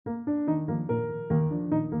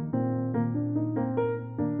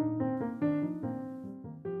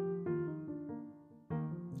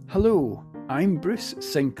Hello, I'm Bruce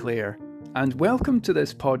Sinclair, and welcome to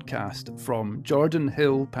this podcast from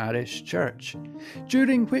Jordanhill Parish Church,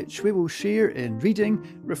 during which we will share in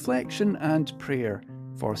reading, reflection and prayer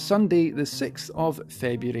for Sunday the 6th of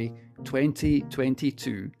February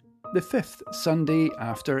 2022, the 5th Sunday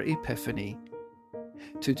after Epiphany.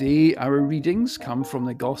 Today our readings come from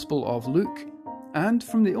the Gospel of Luke and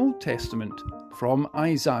from the Old Testament, from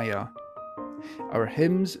Isaiah. Our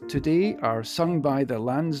hymns today are sung by the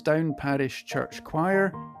Lansdowne Parish Church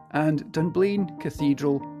Choir and Dunblane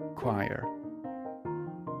Cathedral Choir.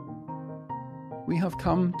 We have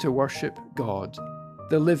come to worship God,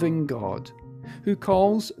 the living God, who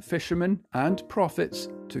calls fishermen and prophets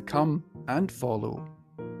to come and follow.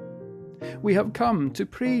 We have come to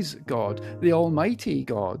praise God, the Almighty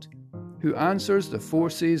God, who answers the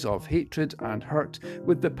forces of hatred and hurt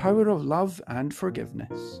with the power of love and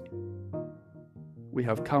forgiveness. We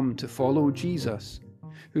have come to follow Jesus,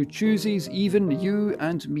 who chooses even you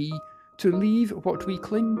and me to leave what we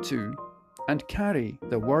cling to and carry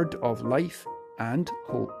the word of life and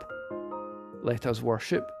hope. Let us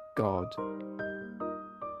worship God.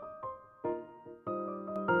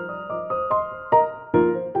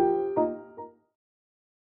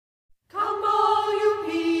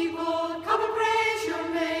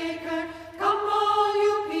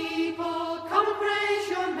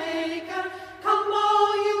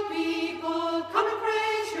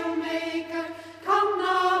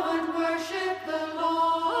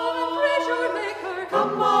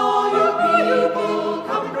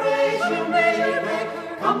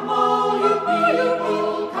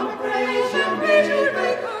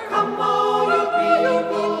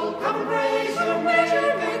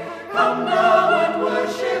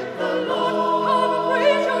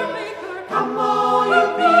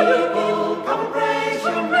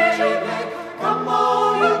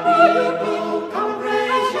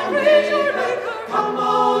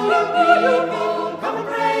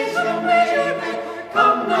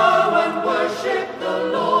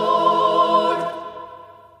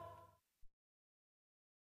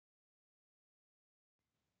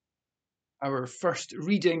 Our first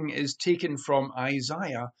reading is taken from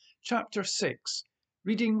Isaiah chapter 6,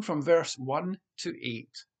 reading from verse 1 to 8.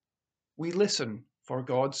 We listen for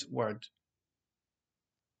God's word.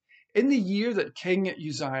 In the year that King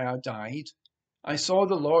Uzziah died, I saw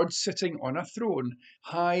the Lord sitting on a throne,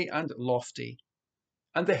 high and lofty,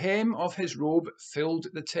 and the hem of his robe filled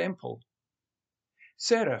the temple.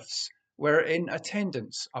 Seraphs were in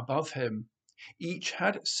attendance above him. Each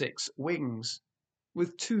had 6 wings.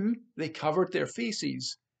 With 2 they covered their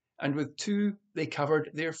faces, and with 2 they covered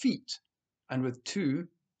their feet, and with 2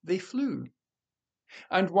 they flew.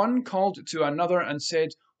 And one called to another and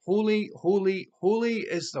said, Holy, holy, holy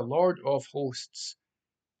is the Lord of hosts.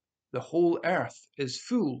 The whole earth is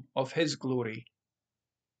full of his glory.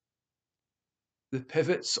 The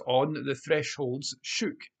pivots on the thresholds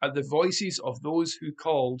shook at the voices of those who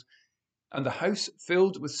called, and the house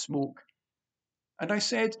filled with smoke. And I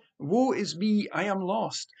said, Woe is me, I am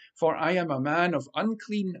lost, for I am a man of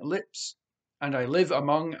unclean lips, and I live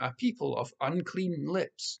among a people of unclean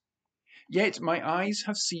lips. Yet my eyes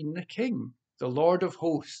have seen the King, the Lord of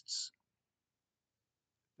hosts.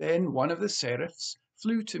 Then one of the seraphs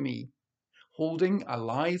flew to me, holding a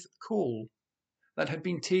live coal that had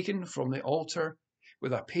been taken from the altar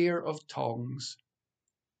with a pair of tongs.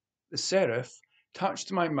 The seraph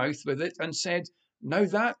touched my mouth with it and said, Now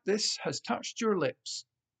that this has touched your lips,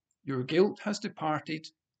 your guilt has departed,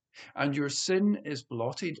 and your sin is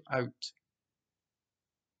blotted out.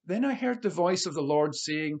 Then I heard the voice of the Lord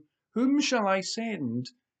saying, Whom shall I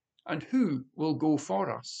send, and who will go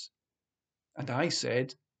for us? And I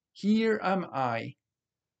said, Here am I,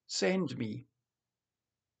 send me.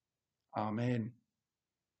 Amen.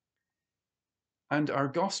 And our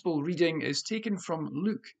Gospel reading is taken from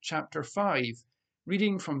Luke chapter 5,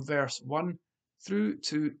 reading from verse 1 through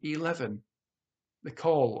to 11, the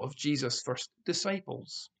call of Jesus' first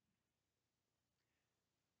disciples.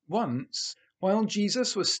 Once, while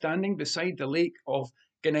Jesus was standing beside the lake of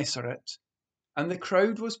Gennesaret, and the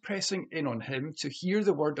crowd was pressing in on him to hear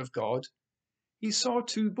the word of God, he saw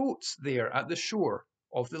 2 boats there at the shore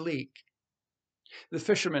of the lake. The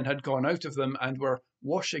fishermen had gone out of them and were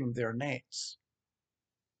washing their nets.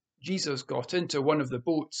 Jesus got into one of the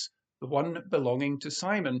boats, the one belonging to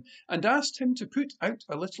Simon, and asked him to put out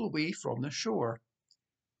a little way from the shore.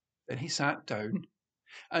 Then he sat down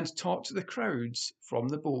and taught the crowds from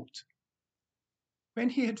the boat. When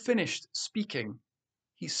he had finished speaking,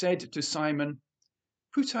 he said to Simon,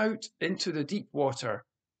 Put out into the deep water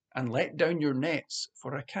and let down your nets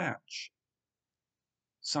for a catch.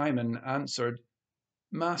 Simon answered,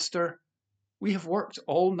 Master, we have worked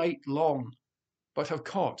all night long, but have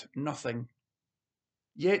caught nothing.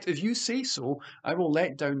 Yet if you say so, I will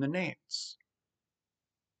let down the nets."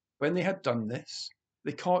 When they had done this,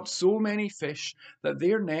 they caught so many fish that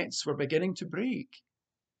their nets were beginning to break.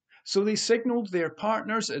 So they signaled their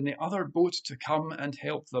partners in the other boat to come and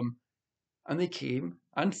help them, and they came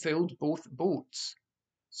and filled both boats,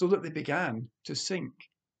 so that they began to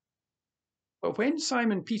sink. But when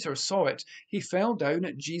Simon Peter saw it, he fell down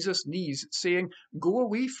at Jesus' knees, saying, "Go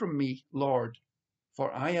away from me, Lord,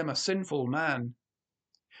 for I am a sinful man."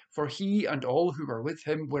 For he and all who were with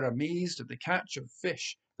him were amazed at the catch of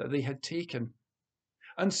fish that they had taken.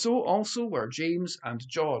 And so also were James and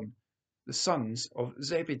John, the sons of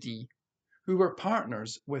Zebedee, who were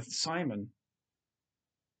partners with Simon.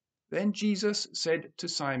 Then Jesus said to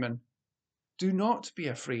Simon, "Do not be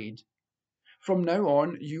afraid. From now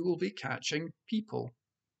on you will be catching people."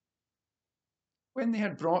 When they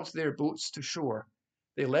had brought their boats to shore,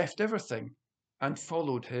 they left everything and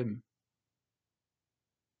followed him.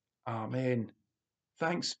 Amen.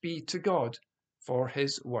 Thanks be to God for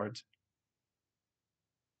his word.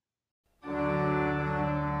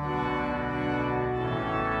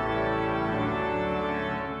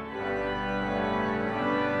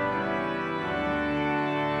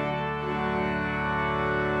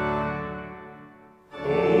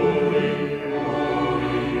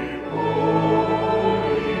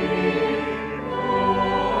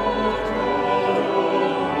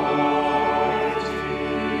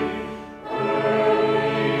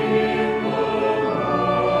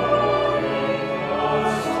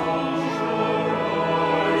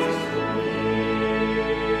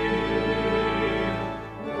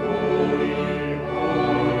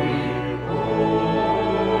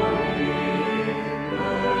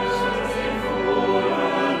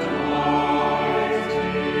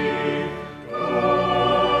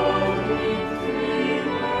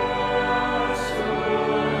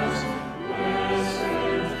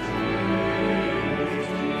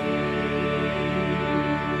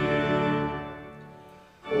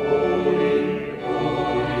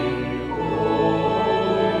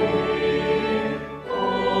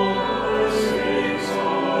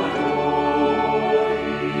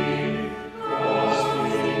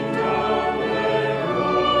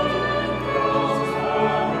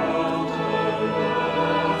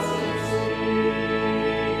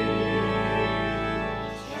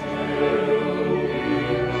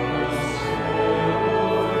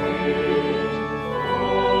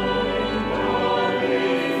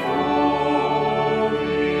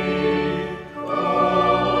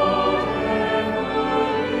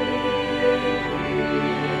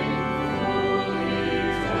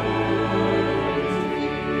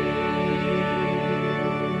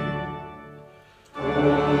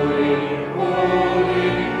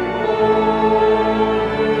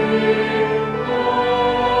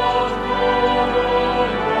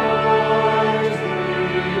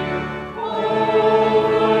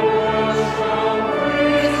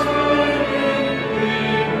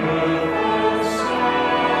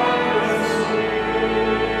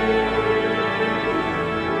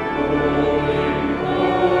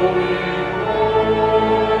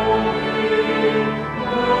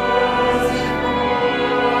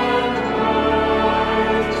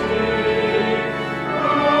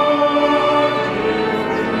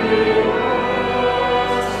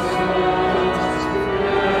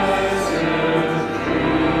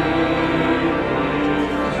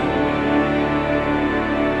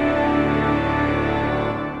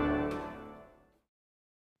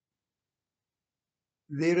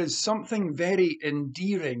 There is something very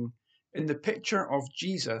endearing in the picture of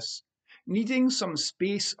Jesus needing some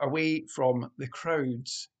space away from the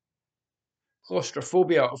crowds.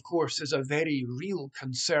 Claustrophobia, of course, is a very real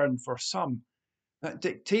concern for some that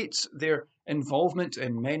dictates their involvement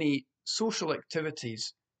in many social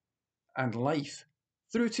activities and life,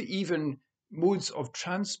 through to even modes of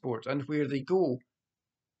transport and where they go.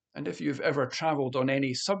 And if you've ever travelled on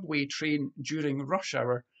any subway train during rush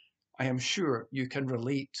hour, I am sure you can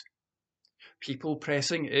relate. People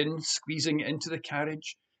pressing in, squeezing into the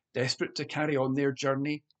carriage, desperate to carry on their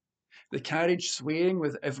journey, the carriage swaying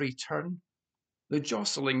with every turn, the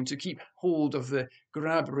jostling to keep hold of the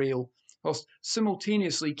grab rail, whilst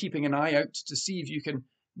simultaneously keeping an eye out to see if you can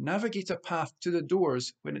navigate a path to the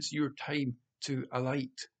doors when it's your time to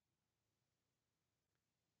alight.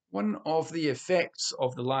 One of the effects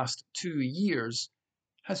of the last 2 years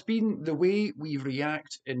has been the way we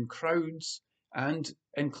react in crowds and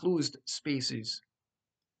enclosed spaces.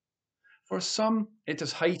 For some, it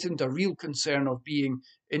has heightened a real concern of being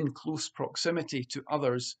in close proximity to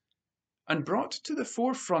others, and brought to the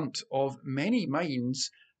forefront of many minds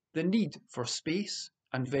the need for space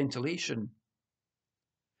and ventilation.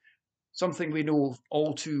 Something we know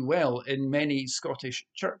all too well in many Scottish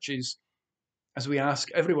churches, as we ask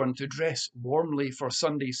everyone to dress warmly for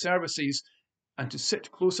Sunday services and to sit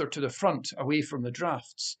closer to the front away from the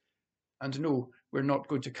drafts. And no, we're not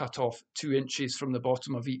going to cut off 2 inches from the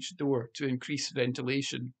bottom of each door to increase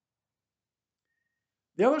ventilation.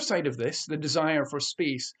 The other side of this, the desire for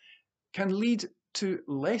space, can lead to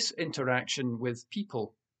less interaction with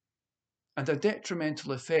people and a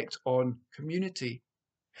detrimental effect on community,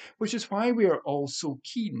 which is why we are all so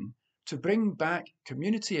keen to bring back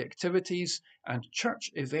community activities and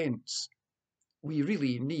church events. We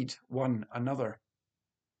really need one another.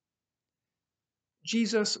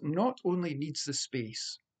 Jesus not only needs the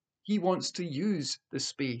space, he wants to use the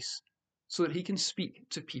space so that he can speak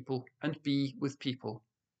to people and be with people.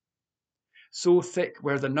 So thick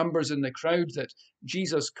were the numbers in the crowd that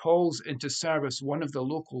Jesus calls into service one of the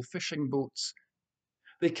local fishing boats.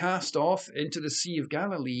 They cast off into the Sea of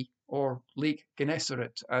Galilee, or Lake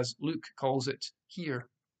Gennesaret, as Luke calls it here.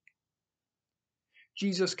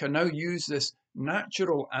 Jesus can now use this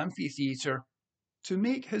natural amphitheatre to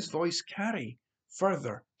make his voice carry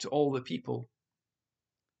further to all the people.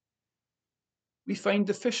 We find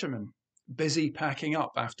the fishermen busy packing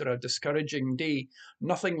up after a discouraging day.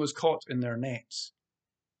 Nothing was caught in their nets.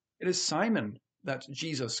 It is Simon that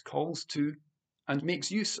Jesus calls to and makes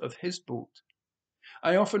use of his boat.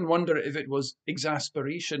 I often wonder if it was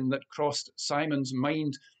exasperation that crossed Simon's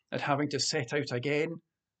mind at having to set out again,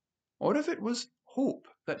 or if it was hope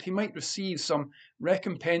that he might receive some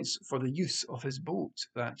recompense for the use of his boat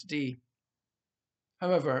that day.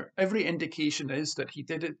 However, every indication is that he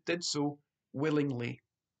did so willingly.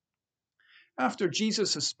 After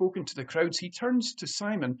Jesus has spoken to the crowds, he turns to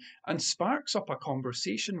Simon and sparks up a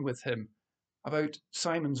conversation with him about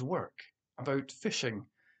Simon's work, about fishing,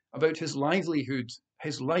 about his livelihood,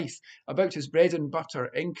 his life, about his bread and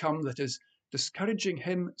butter income that is discouraging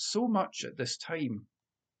him so much at this time.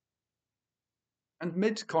 And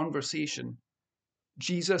mid-conversation,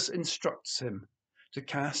 Jesus instructs him to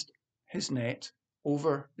cast his net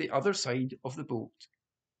over the other side of the boat.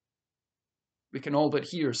 We can all but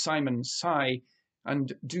hear Simon sigh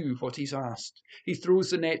and do what he's asked. He throws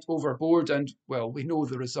the net overboard and, well, we know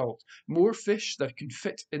the result. More fish that can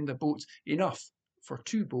fit in the boat, enough for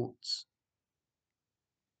 2 boats.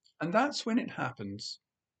 And that's when it happens.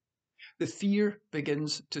 The fear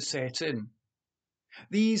begins to set in.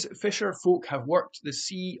 These fisher folk have worked the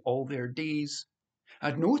sea all their days.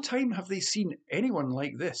 At no time have they seen anyone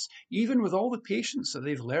like this, even with all the patience that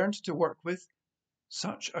they've learned to work with.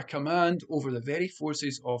 Such a command over the very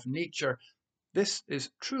forces of nature. This is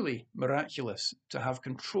truly miraculous, to have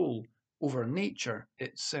control over nature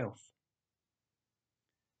itself.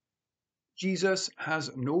 Jesus has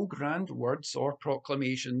no grand words or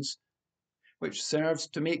proclamations, which serves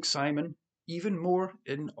to make Simon even more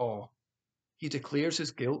in awe. He declares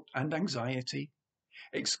his guilt and anxiety,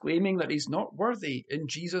 exclaiming that he's not worthy in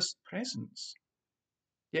Jesus' presence.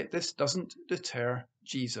 Yet this doesn't deter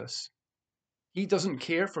Jesus. He doesn't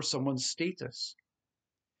care for someone's status.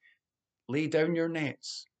 Lay down your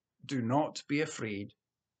nets. Do not be afraid.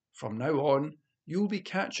 From now on, you'll be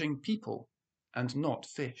catching people and not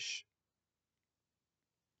fish.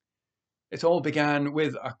 It all began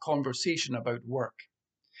with a conversation about work.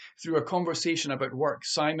 Through a conversation about work,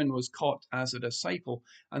 Simon was caught as a disciple,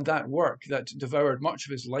 and that work that devoured much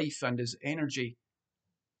of his life and his energy.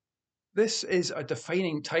 This is a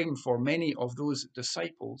defining time for many of those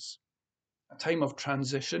disciples, a time of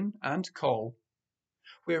transition and call,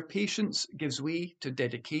 where patience gives way to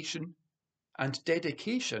dedication, and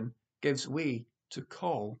dedication gives way to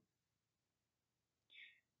call.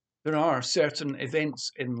 There are certain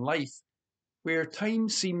events in life where time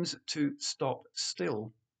seems to stop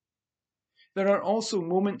still. There are also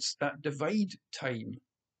moments that divide time.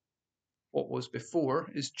 What was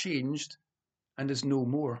before is changed and is no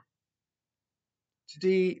more.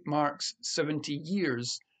 Today marks 70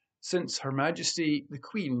 years since Her Majesty the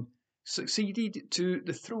Queen succeeded to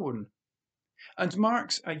the throne, and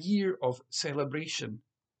marks a year of celebration.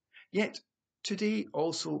 Yet today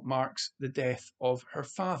also marks the death of her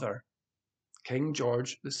father, King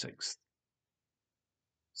George VI.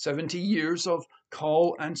 70 years of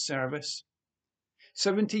call and service,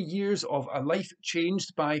 70 years of a life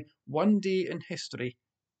changed by one day in history,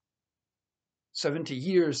 70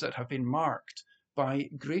 years that have been marked by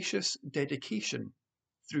gracious dedication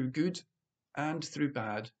through good and through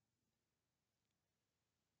bad.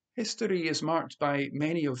 History is marked by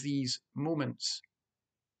many of these moments,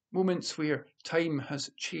 moments where time has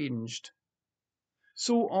changed,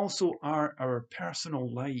 So also are our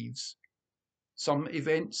personal lives. Some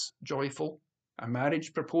events joyful, a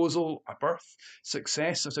marriage proposal, a birth,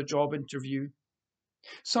 success at a job interview.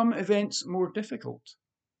 Some events more difficult,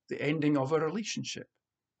 the ending of a relationship,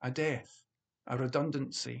 a death, a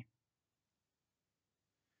redundancy.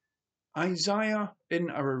 Isaiah, in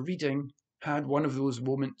our reading, had one of those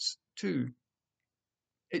moments too.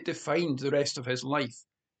 It defined the rest of his life.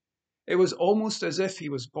 It was almost as if he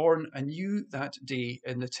was born anew that day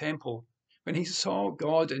in the temple, when he saw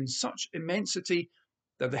God in such immensity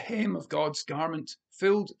that the hem of God's garment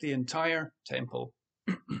filled the entire temple.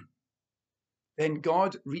 Then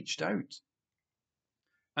God reached out,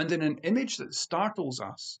 and in an image that startles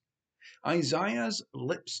us, Isaiah's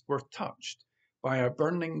lips were touched by a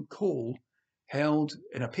burning coal held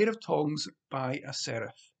in a pair of tongs by a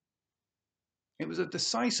seraph. It was a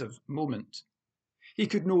decisive moment. He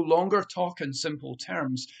could no longer talk in simple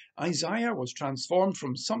terms. Isaiah was transformed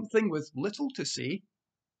from something with little to say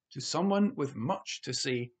to someone with much to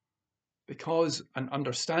say, because an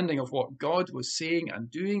understanding of what God was saying and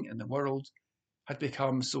doing in the world had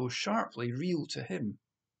become so sharply real to him.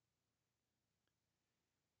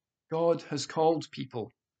 God has called people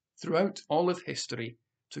throughout all of history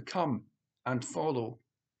to come and follow,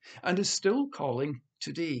 and is still calling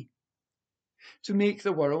today, to make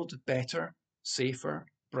the world better, safer,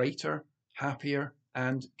 brighter, happier,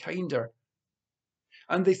 and kinder.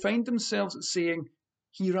 And they find themselves saying,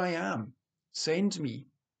 "Here I am, send me."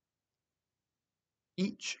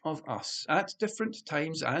 Each of us, at different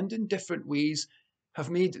times and in different ways,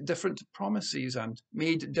 have made different promises and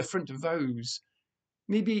made different vows.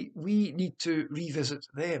 Maybe we need to revisit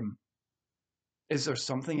them. Is there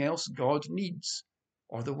something else God needs,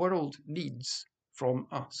 or the world needs, from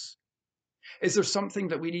us? Is there something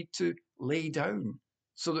that we need to lay down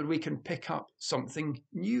so that we can pick up something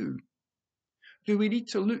new? Do we need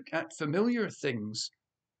to look at familiar things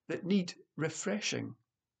that need refreshing?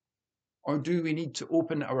 Or do we need to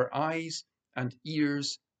open our eyes and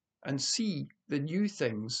ears and see the new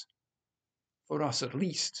things, for us at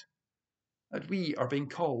least, that we are being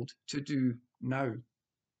called to do now?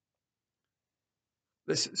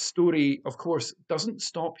 This story, of course, doesn't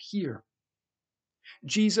stop here.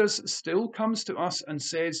 Jesus still comes to us and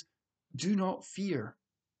says, "Do not fear."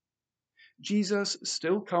 Jesus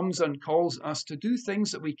still comes and calls us to do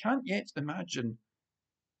things that we can't yet imagine.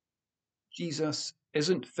 Jesus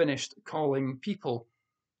isn't finished calling people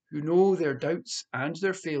who know their doubts and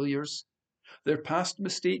their failures, their past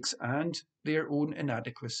mistakes and their own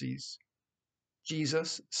inadequacies.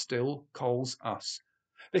 Jesus still calls us,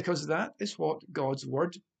 because that is what God's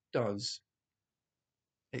word does.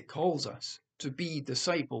 It calls us to be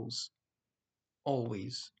disciples,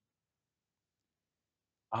 always.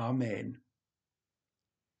 Amen.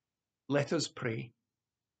 Let us pray.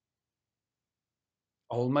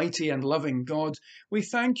 Almighty and loving God, we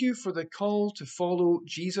thank you for the call to follow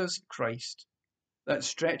Jesus Christ that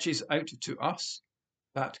stretches out to us,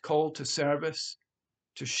 that call to service,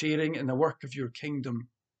 to sharing in the work of your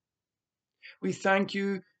kingdom. We thank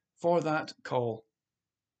you for that call,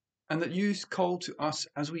 and that you call to us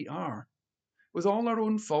as we are, with all our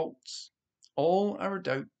own faults, all our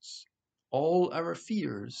doubts, all our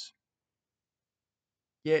fears.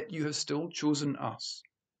 Yet you have still chosen us,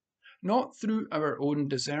 not through our own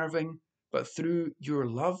deserving, but through your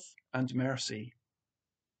love and mercy.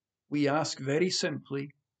 We ask very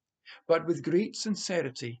simply, but with great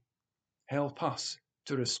sincerity, help us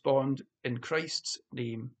to respond in Christ's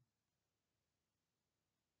name.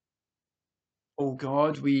 O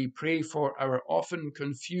God, we pray for our often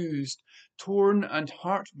confused, torn, and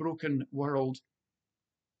heartbroken world,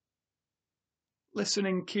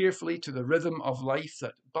 listening carefully to the rhythm of life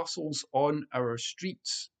that bustles on our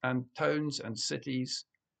streets and towns and cities,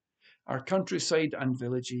 our countryside and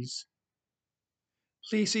villages,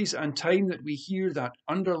 places and time that we hear that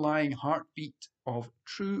underlying heartbeat of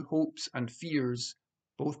true hopes and fears,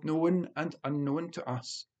 both known and unknown to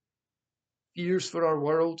us. Fears for our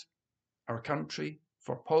world, our country,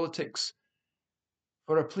 for politics,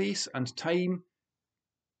 for a place and time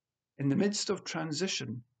in the midst of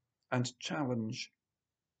transition and challenge.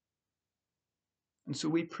 And so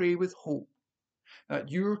we pray with hope that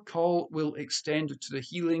your call will extend to the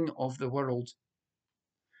healing of the world,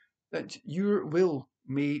 that your will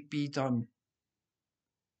may be done,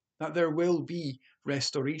 that there will be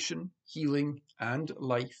restoration, healing, and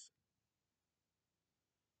life.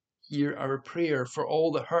 Hear our prayer for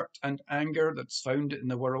all the hurt and anger that's found in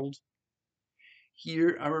the world.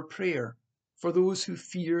 Hear our prayer for those who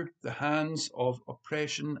fear the hands of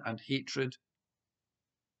oppression and hatred.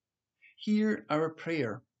 Hear our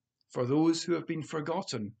prayer for those who have been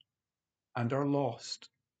forgotten and are lost.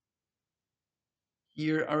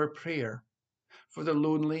 Hear our prayer for the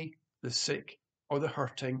lonely, the sick, or the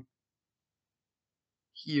hurting.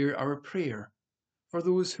 Hear our prayer for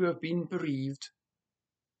those who have been bereaved.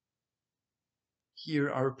 Hear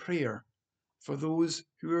our prayer for those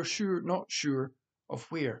who are not sure of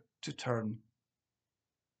where to turn.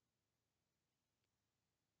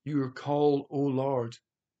 Your call, O Lord,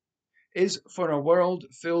 is for a world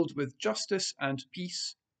filled with justice and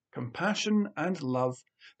peace, compassion and love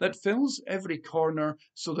that fills every corner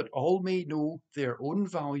so that all may know their own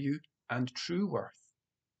value and true worth.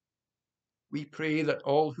 We pray that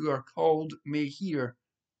all who are called may hear,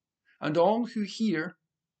 and all who hear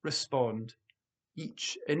respond,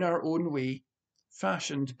 each in our own way,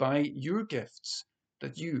 fashioned by your gifts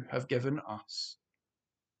that you have given us.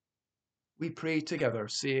 We pray together,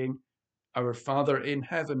 saying, Our Father in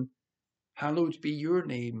heaven, hallowed be your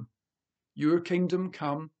name. Your kingdom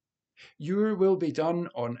come, your will be done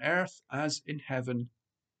on earth as in heaven.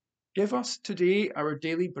 Give us today our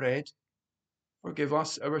daily bread. Forgive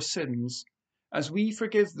us our sins, as we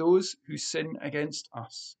forgive those who sin against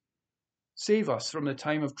us. Save us from the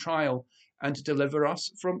time of trial, and deliver us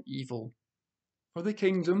from evil. For the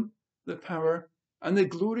kingdom, the power, and the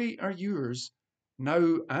glory are yours,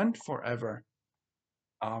 now and forever.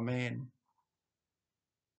 Amen.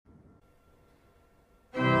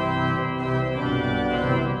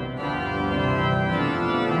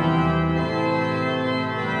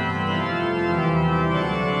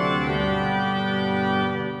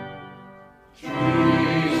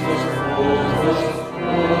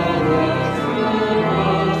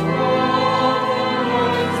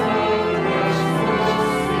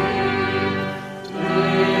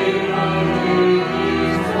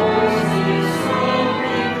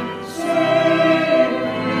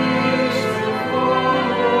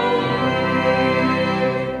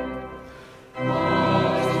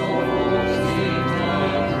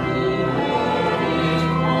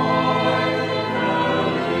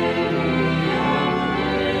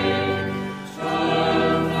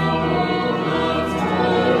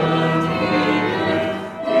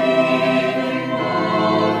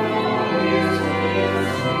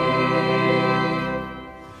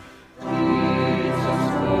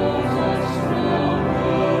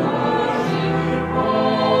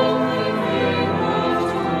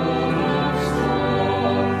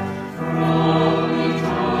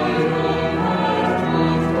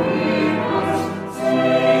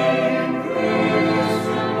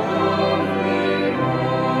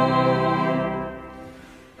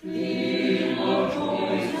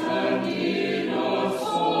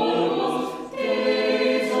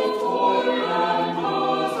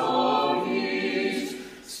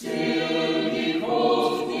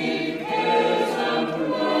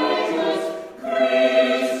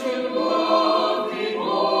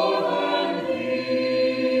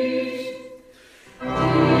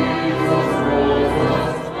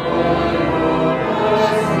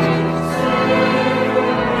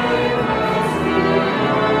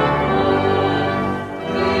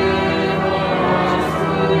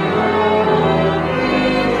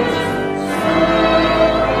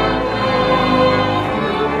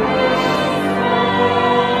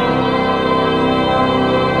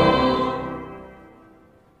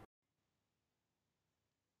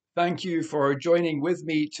 Thank you for joining with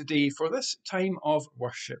me today for this time of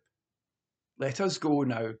worship. Let us go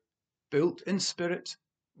now, built in spirit,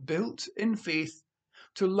 built in faith,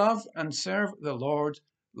 to love and serve the Lord,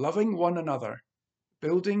 loving one another,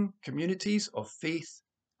 building communities of faith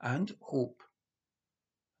and hope.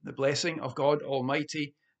 The blessing of God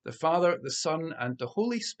Almighty, the Father, the Son, and the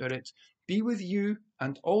Holy Spirit be with you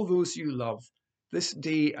and all those you love, this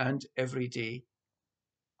day and every day.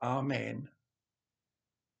 Amen.